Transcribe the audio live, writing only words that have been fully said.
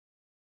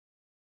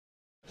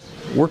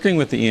Working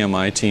with the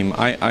EMI team,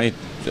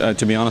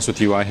 to be honest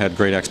with you, I had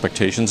great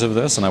expectations of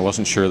this, and I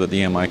wasn't sure that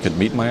the EMI could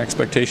meet my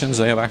expectations.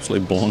 They have actually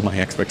blown my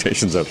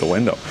expectations out the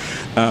window.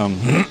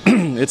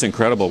 It's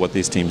incredible what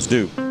these teams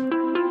do.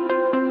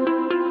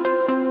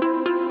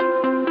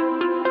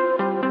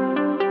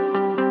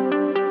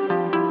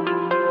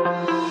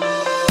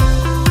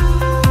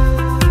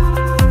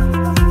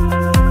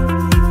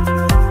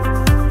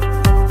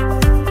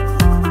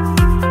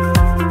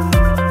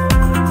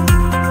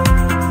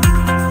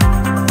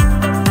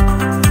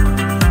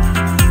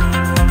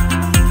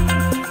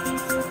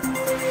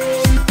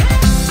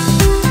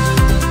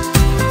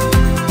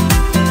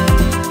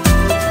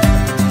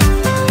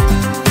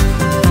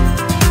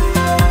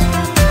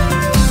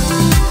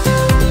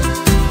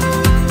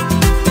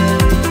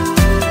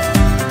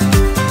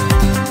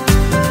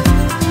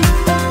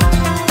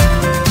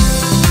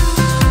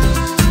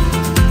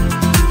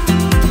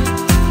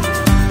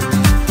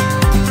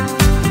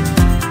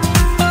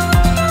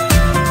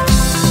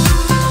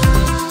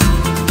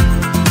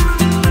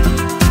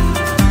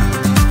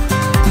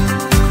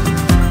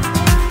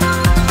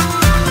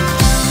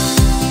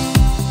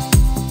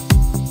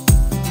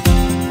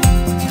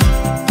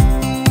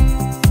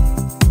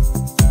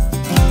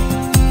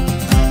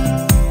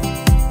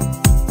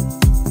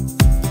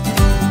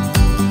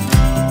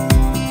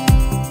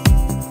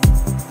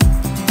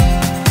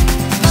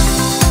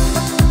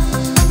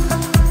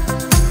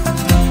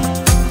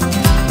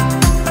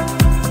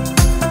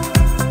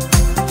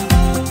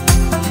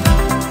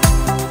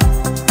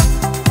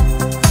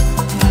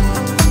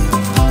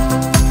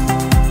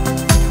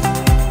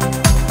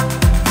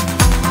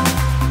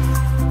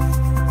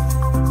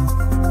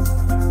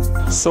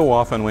 So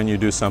often when you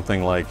do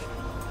something like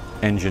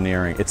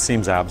engineering, it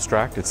seems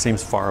abstract, it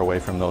seems far away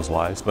from those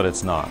lives, but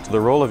it's not. The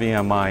role of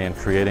EMI in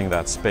creating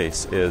that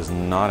space is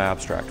not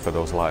abstract for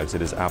those lives,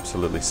 it is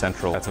absolutely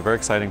central. It's a very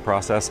exciting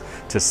process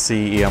to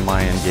see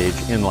EMI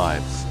engage in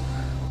lives.